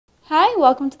Hi,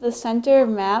 welcome to the Center of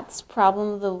Math's Problem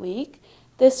of the Week.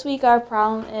 This week our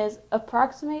problem is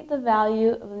approximate the value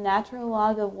of the natural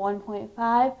log of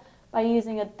 1.5 by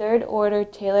using a third-order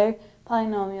Taylor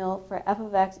polynomial for f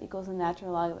of x equals the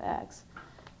natural log of x,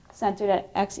 centered at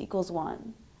x equals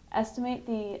 1. Estimate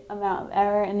the amount of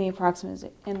error in the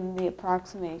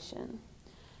approximation.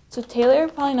 So Taylor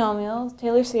polynomials,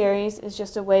 Taylor series, is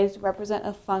just a way to represent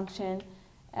a function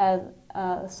as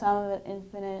the sum of an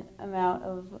infinite amount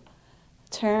of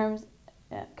terms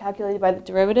calculated by the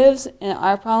derivatives, and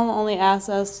our problem only asks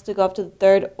us to go up to the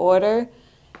third order,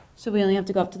 so we only have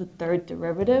to go up to the third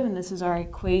derivative, and this is our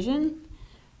equation.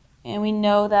 And we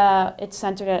know that it's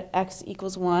centered at x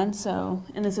equals 1, so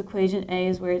in this equation a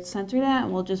is where it's centered at,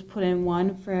 and we'll just put in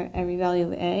 1 for every value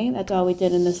of a. That's all we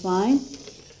did in this line.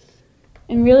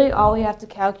 And really all we have to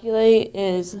calculate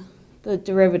is the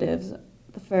derivatives,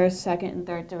 the first, second, and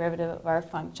third derivative of our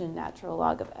function natural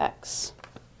log of x.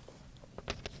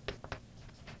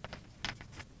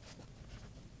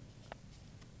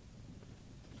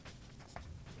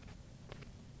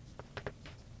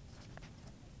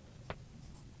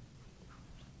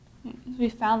 We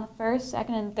found the first,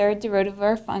 second, and third derivative of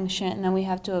our function, and then we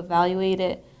have to evaluate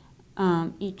it,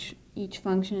 each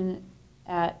function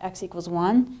at x equals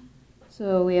 1.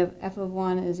 So we have f of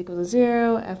 1 is equal to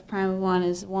 0, f prime of 1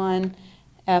 is 1,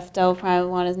 f double prime of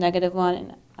 1 is negative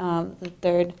 1, and the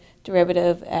third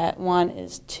derivative at 1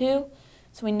 is 2.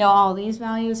 So we know all these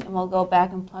values, and we'll go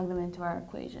back and plug them into our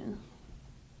equation.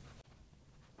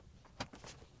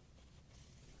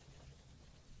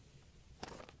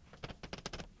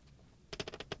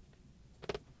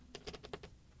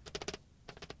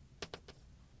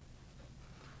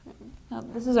 Now,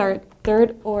 this is our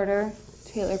third order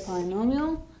Taylor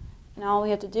polynomial, and all we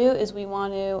have to do is we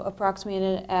want to approximate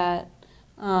it at,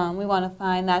 we want to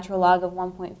find natural log of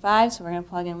 1.5, so we're going to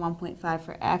plug in 1.5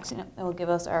 for x, and it will give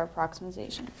us our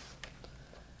approximation.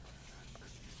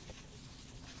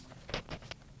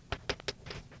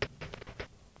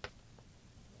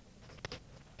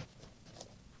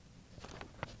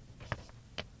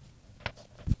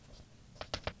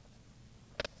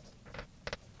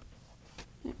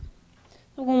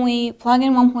 When we plug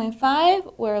in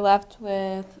 1.5, we're left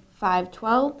with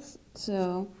 5/12.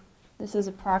 So this is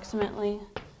approximately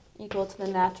equal to the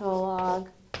natural log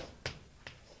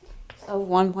of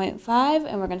 1.5,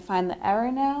 and we're going to find the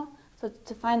error now. So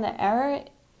to find the error,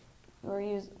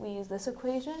 we use this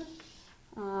equation,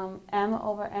 m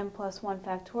over n plus 1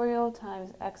 factorial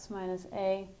times x minus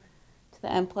a to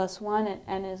the n plus 1, and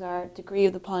n is our degree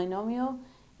of the polynomial,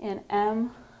 and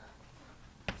m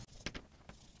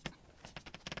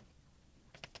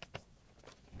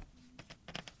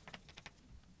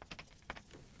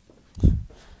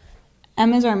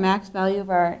is our max value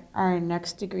of our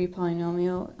next degree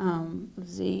polynomial of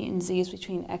z, and z is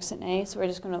between x and a, so we're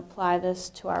just going to apply this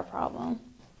to our problem.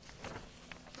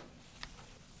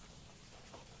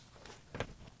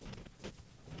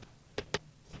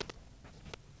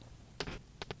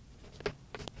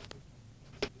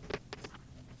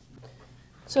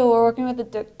 So we're working with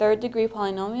the third degree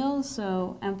polynomial,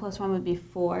 so n plus 1 would be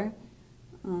 4.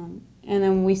 And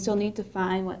then we still need to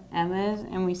find what m is,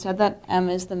 and we said that m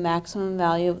is the maximum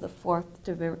value of the fourth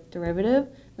derivative.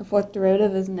 The fourth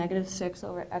derivative is negative 6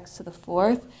 over x to the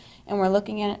fourth, and we're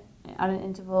looking at an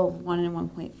interval of 1 and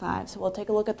 1.5. So we'll take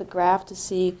a look at the graph to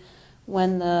see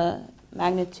when the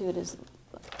magnitude is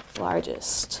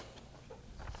largest.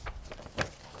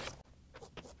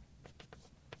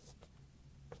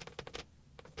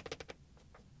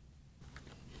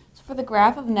 So for the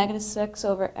graph of negative 6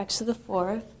 over x to the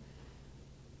fourth,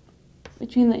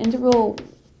 between the interval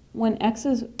when x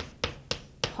is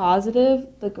positive,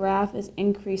 the graph is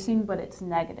increasing, but it's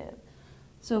negative.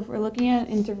 So if we're looking at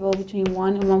an interval between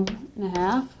 1 and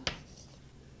 1.5,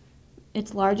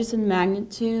 it's largest in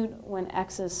magnitude when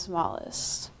x is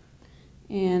smallest.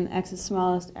 And x is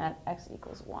smallest at x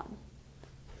equals 1.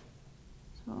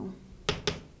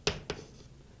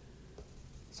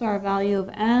 So our value of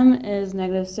m is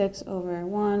negative 6 over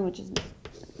 1, which is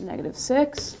negative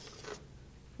 6.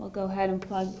 We'll go ahead and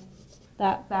plug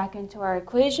that back into our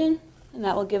equation, and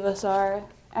that will give us our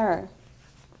error.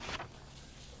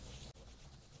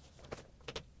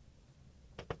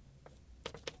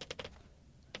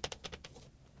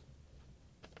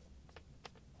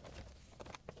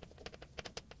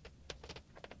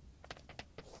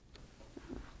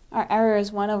 Our error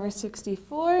is 1 over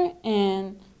 64,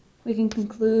 and we can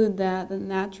conclude that the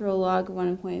natural log of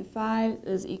 1.5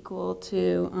 is equal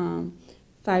to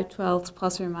 5/12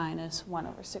 plus or minus 1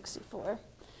 over 64.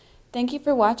 Thank you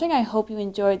for watching. I hope you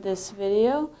enjoyed this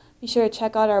video. Be sure to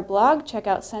check out our blog, check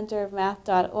out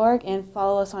centerofmath.org, and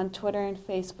follow us on Twitter and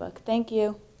Facebook. Thank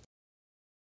you.